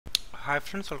Hi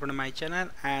friends, welcome to my channel,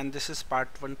 and this is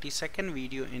part 22nd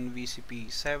video in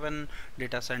VCP7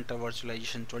 Data Center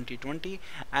Virtualization 2020.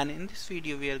 And in this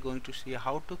video we are going to see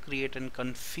how to create and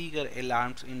configure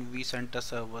alarms in vCenter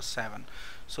Server 7.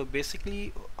 So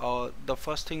basically the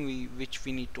first thing which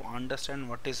we need to understand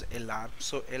what is alarm.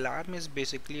 So alarm is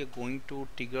basically going to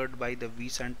triggered by the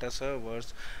vCenter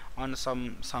servers on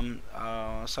some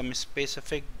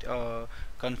specific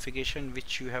configuration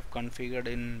which you have configured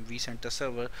in vCenter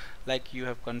server. Like you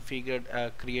have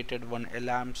configured created one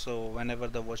alarm, so whenever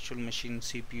the virtual machine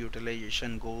CPU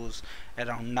utilization goes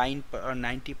around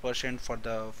 90% for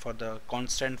the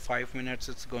constant 5 minutes,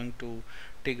 it's going to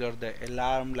trigger the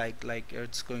alarm, like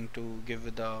it's going to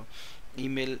give the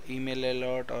email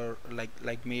alert, or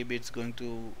like maybe it's going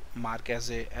to mark as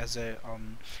a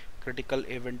critical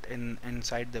event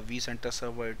inside the vCenter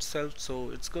server itself.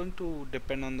 So it's going to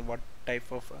depend on what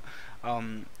type of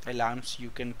alarms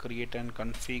you can create and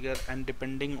configure, and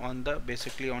depending on the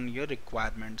basically on your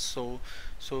requirements. So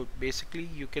basically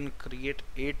you can create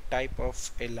 8 type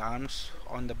of alarms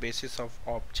on the basis of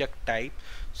object type.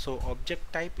 So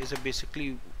object type is a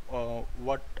basically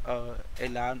what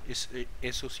alarm is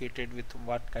associated with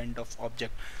what kind of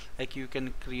object. Like you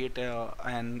can create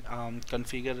and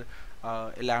configure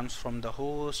alarms from the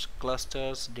host,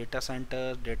 clusters, data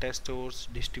centers, data stores,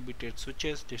 distributed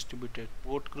switches, distributed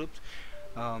port groups,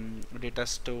 data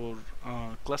store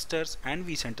clusters, and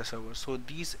vCenter servers. So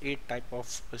these 8 type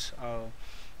of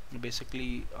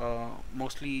basically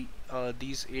mostly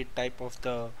these 8 type of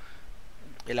the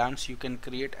alarms you can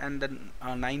create. And then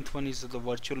ninth one is the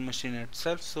virtual machine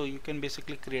itself. So you can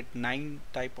basically create 9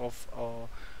 type of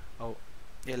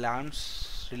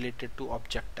alarms related to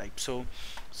object type. So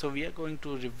we are going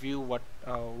to review what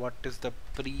is the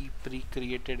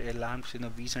pre-created alarms in a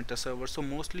vCenter server. So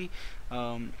mostly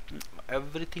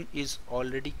everything is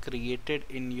already created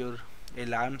in your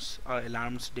alarms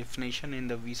definition in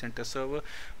the vCenter server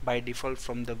by default.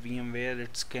 From the VMware,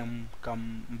 it's come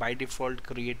by default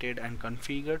created and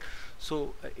configured.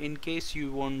 So in case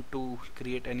you want to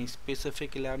create any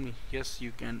specific alarm, yes,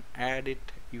 you can add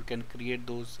it, you can create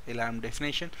those alarm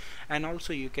definition, and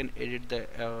also you can edit the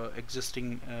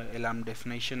existing alarm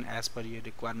definition as per your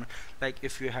requirement. Like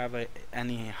if you have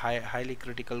any highly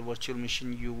critical virtual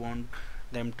machine, you want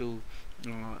them to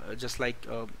just like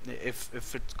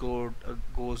if it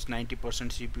goes 90%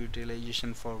 CPU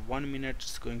utilization for 1 minute,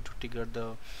 it's going to trigger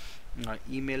the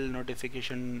email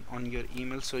notification on your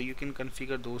email. So you can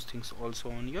configure those things also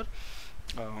on your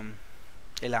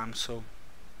alarm. So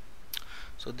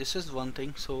this is one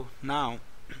thing. So now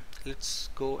let's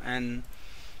go and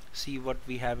see what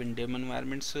we have in demo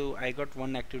environment. So I got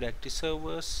one Active Directory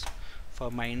servers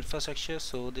for my infrastructure.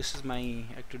 So this is my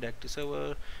Active Directory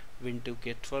server,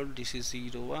 Win2K12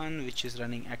 DC01, which is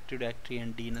running Active Directory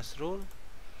and DNS role.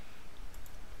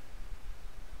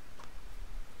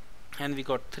 And we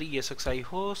got 3 ESXi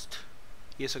hosts,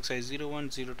 ESXi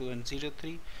 01, 02 and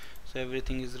 03. So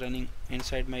everything is running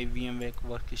inside my VMware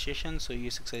workstation. So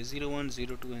ESXi 01,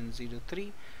 02 and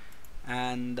 03.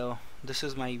 And this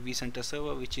is my vCenter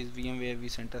server, which is VMware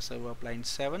vCenter Server Appliance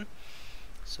 7.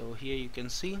 So here you can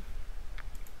see.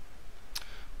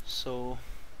 So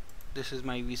this is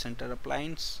my vCenter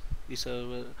appliance,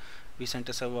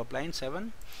 vCenter Server Appliance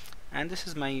 7, and this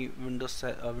is my Windows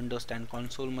 10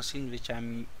 console machine, which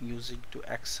I'm using to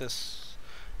access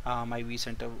my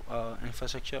vCenter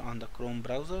infrastructure on the Chrome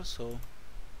browser. So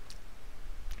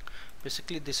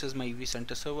basically this is my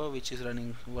vCenter server, which is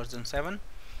running version 7.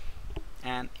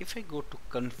 And if I go to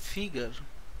configure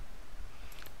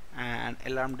and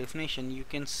alarm definition, you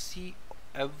can see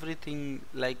everything,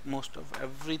 like most of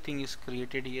everything is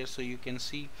created here. So you can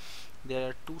see there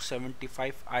are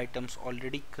 275 items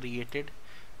already created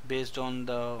based on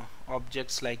the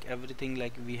objects, like everything.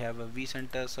 Like we have a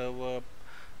vCenter server,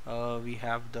 we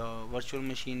have the virtual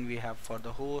machine, we have for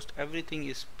the host, everything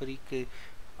is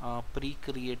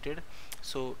pre-created.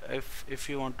 So if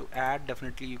you want to add,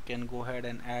 definitely you can go ahead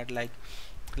and add, like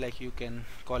you can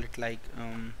call it like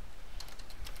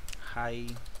high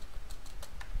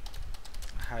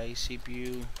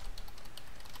CPU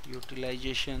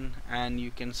utilization, and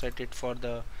you can set it for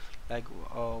the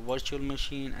virtual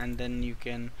machine, and then you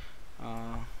can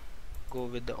go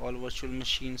with the all virtual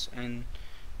machines and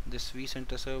this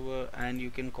vCenter server, and you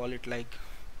can call it like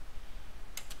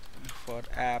for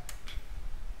app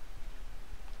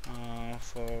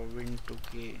for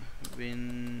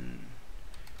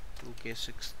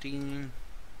Win2K16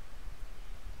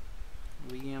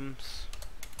 VMs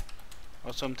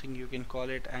or something, you can call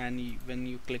it. And when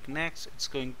you click next, it's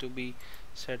going to be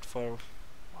set for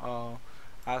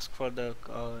ask for the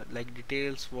like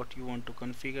details what you want to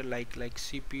configure, like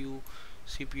CPU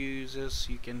users,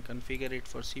 you can configure it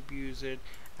for CPU users.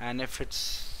 And if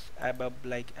it's above,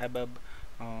 like above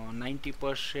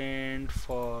 90%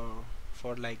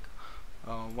 for like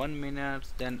 1 minute,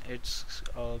 then it's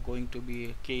going to be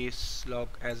a case log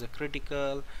as a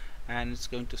critical, and it's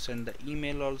going to send the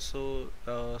email also.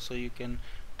 So you can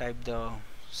type the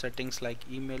settings like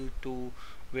email to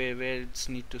where it's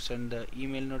need to send the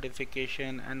email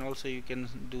notification. And also you can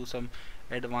do some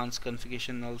advanced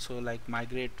configuration also, like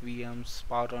migrate VMs,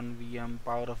 power on VM,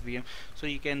 power of VM. So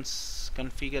you can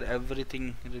configure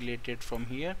everything related from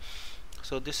here.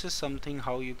 So this is something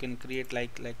how you can create,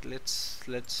 like let's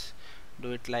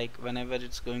do it. Like whenever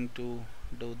it's going to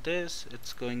do this,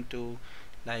 it's going to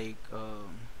like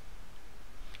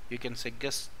you can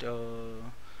suggest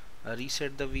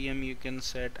reset the VM, you can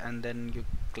set, and then you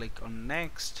click on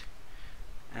next,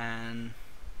 and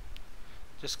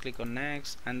just click on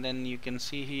next. And then you can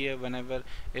see here, whenever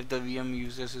if the VM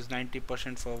uses is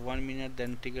 90% for 1 minute,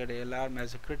 then trigger the alarm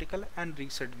as a critical and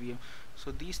reset VM.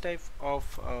 So these type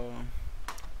of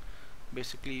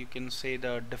basically you can say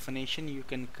the definition you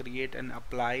can create and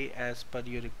apply as per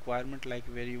your requirement, like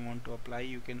where you want to apply.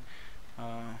 You can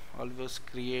always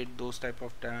create those type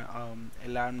of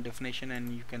alarm definition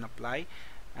and you can apply.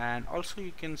 And also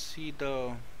you can see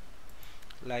the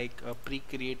like a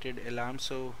pre-created alarm.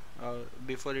 So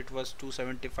before it was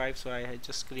 275, so I had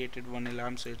just created one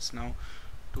alarm, so it's now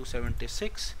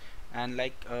 276. And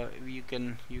like you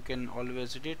can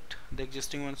always edit the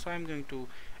existing one. So I'm going to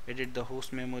edit the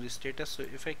host memory status. So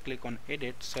if I click on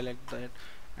edit, select that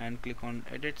and click on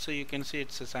edit, so you can see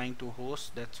it's assigned to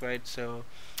host. That's why it's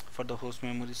for the host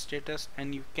memory status.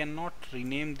 And you cannot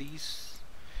rename these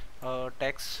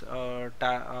text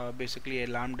basically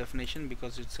alarm definition,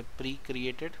 because it's a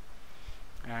pre-created.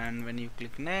 And when you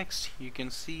click next, you can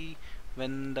see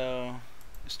when the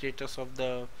status of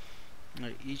the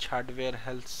each hardware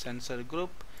health sensor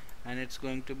group, and it's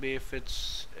going to be if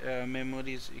its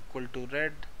memory is equal to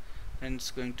red, then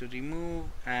it's going to remove,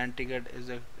 and triggered is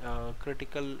a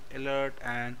critical alert,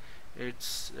 and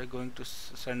it's going to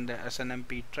send the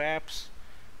SNMP traps.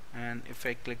 And if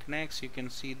I click next, you can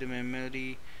see the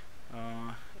memory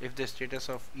if the status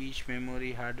of each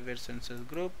memory hardware sensor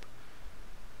group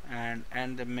and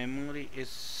the memory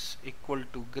is equal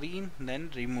to green, then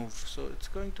remove. So it's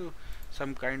going to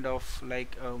some kind of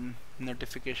like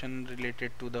notification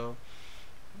related to the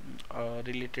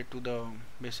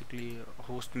basically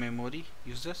host memory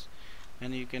users.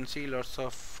 And you can see lots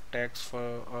of tags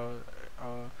for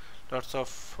lots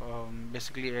of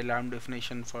basically alarm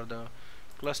definition for the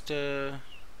cluster.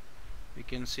 We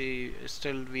can see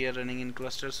still we are running in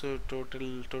cluster, so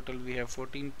total we have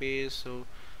 14 pages. So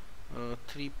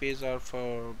 3 pages are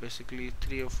for basically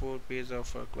 3 or 4 pages are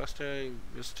for cluster.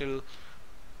 We're still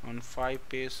on 5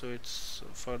 pages, so it's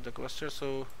for the cluster.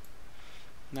 So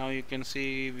now you can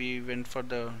see we went for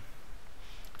the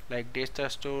like data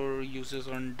store uses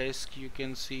on disk. You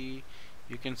can see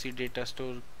data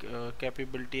store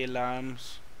capability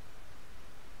alarms.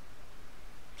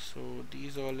 So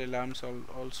these all alarms are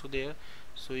also there.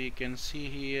 So you can see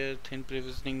here thin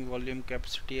provisioning, volume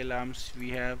capacity alarms. We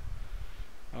have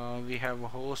a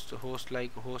host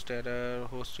like host error,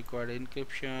 host required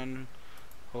encryption,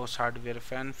 host hardware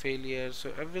fan failure.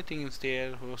 So everything is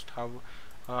there. Host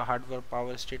hardware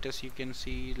power status. You can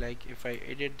see, like if I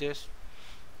edit this,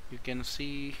 you can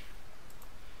see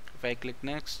if I click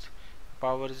next,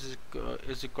 power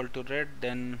is equal to red,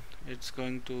 then it's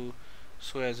going to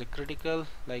show as a critical,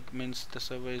 like means the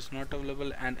server is not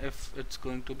available. And if it's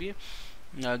going to be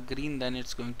green, then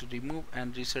it's going to remove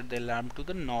and reset the alarm to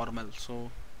the normal.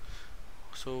 So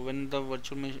when the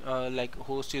virtual like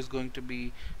host is going to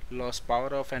be lost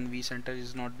power off and vCenter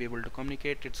is not be able to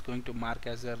communicate, it's going to mark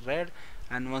as a red.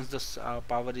 And once the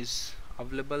power is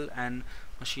available and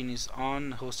machine is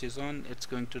on, host is on, it's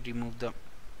going to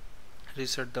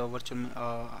reset the virtual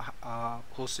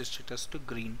host status to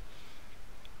green.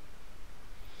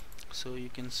 So you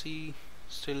can see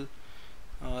still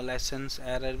license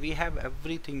error. We have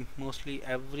everything, mostly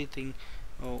everything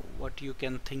what you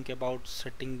can think about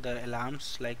setting the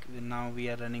alarms. Like now we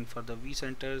are running for the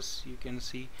vCenters. You can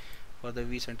see for the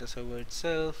vCenter server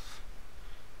itself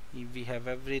we have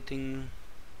everything,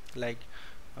 like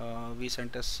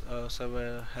vCenter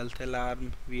server health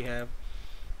alarm we have.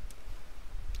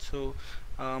 So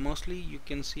mostly you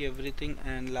can see everything.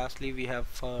 And lastly we have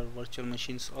for virtual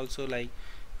machines also, like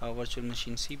virtual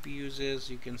machine CPU users.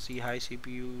 You can see high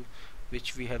CPU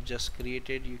which we have just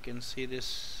created. You can see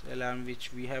this alarm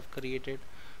which we have created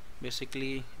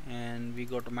basically, and we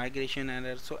got a migration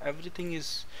error. So everything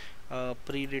is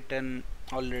pre-written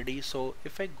already. So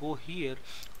if I go here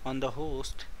on the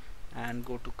host and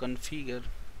go to configure,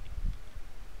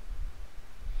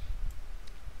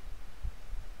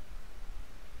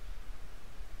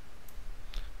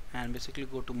 and basically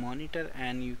go to monitor,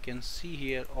 and you can see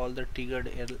here all the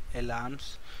triggered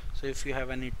alarms. So if you have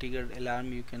any triggered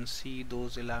alarm, you can see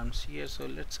those alarms here. So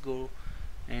let's go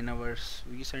in our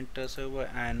vCenter server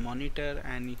and monitor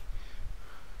and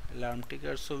alarm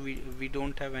trigger. So we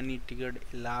don't have any triggered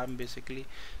alarm basically.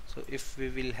 So if we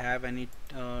will have any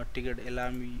triggered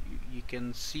alarm, you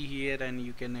can see here and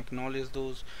you can acknowledge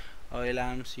those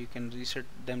alarms. You can reset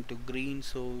them to green,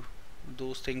 so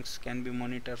those things can be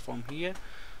monitored from here.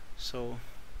 So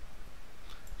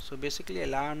basically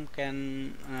alarm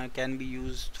can be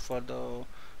used for the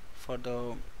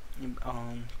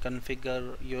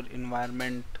configure your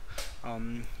environment.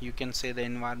 You can say the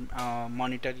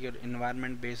monitor your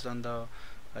environment based on the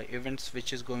events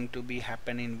which is going to be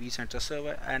happen in vCenter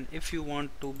server. And if you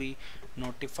want to be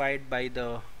notified by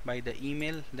the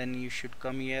email, then you should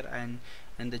come here and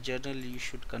in the journal you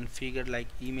should configure like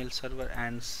email server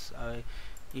and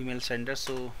email sender.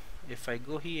 So if I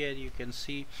go here, you can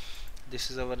see this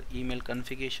is our email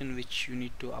configuration which you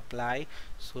need to apply.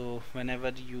 So whenever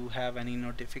you have any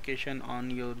notification on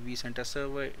your vCenter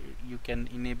server, you can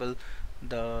enable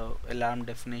the alarm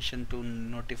definition to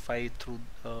notify through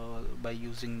by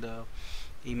using the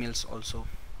emails also.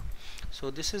 So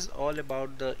this is all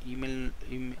about the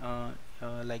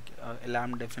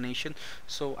alarm definition.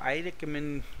 So I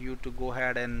recommend you to go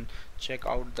ahead and check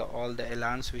out all the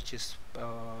alarms which is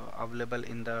available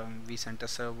in the vCenter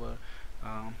server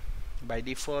by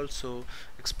default. So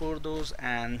explore those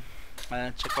and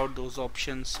check out those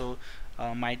options. So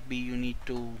might be you need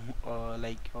to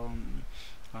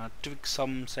tweak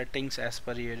some settings as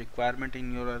per your requirement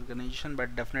in your organization,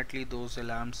 but definitely those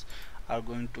alarms are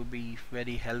going to be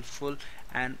very helpful.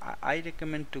 And I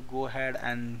recommend to go ahead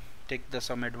and take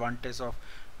some advantage of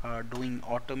doing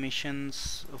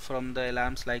automations from the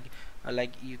alarms, like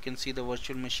you can see the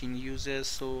virtual machine uses.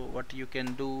 So what you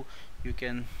can do, you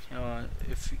can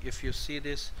if you see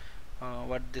this,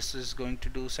 what this is going to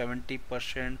do, 70%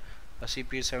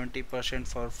 CPU 70%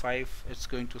 for 5, it's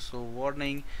going to show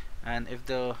warning. And if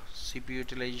the CPU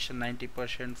utilization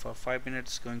 90% for 5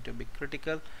 minutes, going to be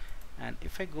critical. And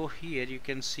if I go here, you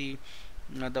can see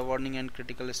the warning and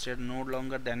critical state no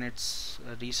longer, then it's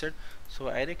reset. So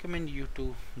I recommend you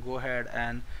to go ahead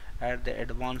and add the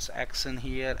advanced action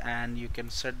here, and you can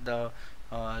set the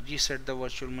reset the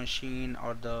virtual machine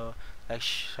or the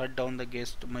shut down the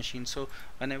guest machine. So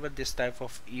whenever this type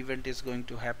of event is going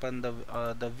to happen, the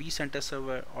vCenter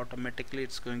server automatically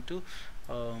it's going to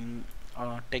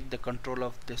take the control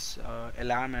of this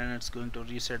alarm, and it's going to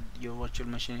reset your virtual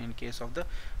machine in case of the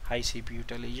high CPU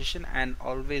utilization. And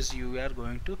always you are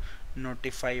going to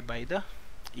notify by the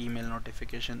email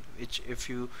notification, which if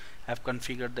you have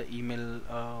configured the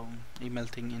email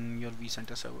thing in your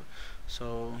vCenter server.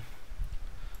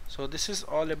 So this is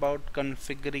all about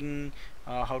configuring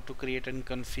how to create and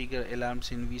configure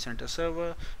alarms in vCenter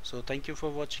server. So thank you for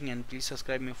watching, and please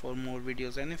subscribe me for more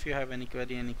videos. And if you have any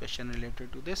query, any question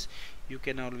related to this, you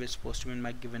can always post me in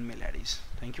my given mail IDs.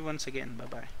 Thank you once again. Bye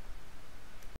bye.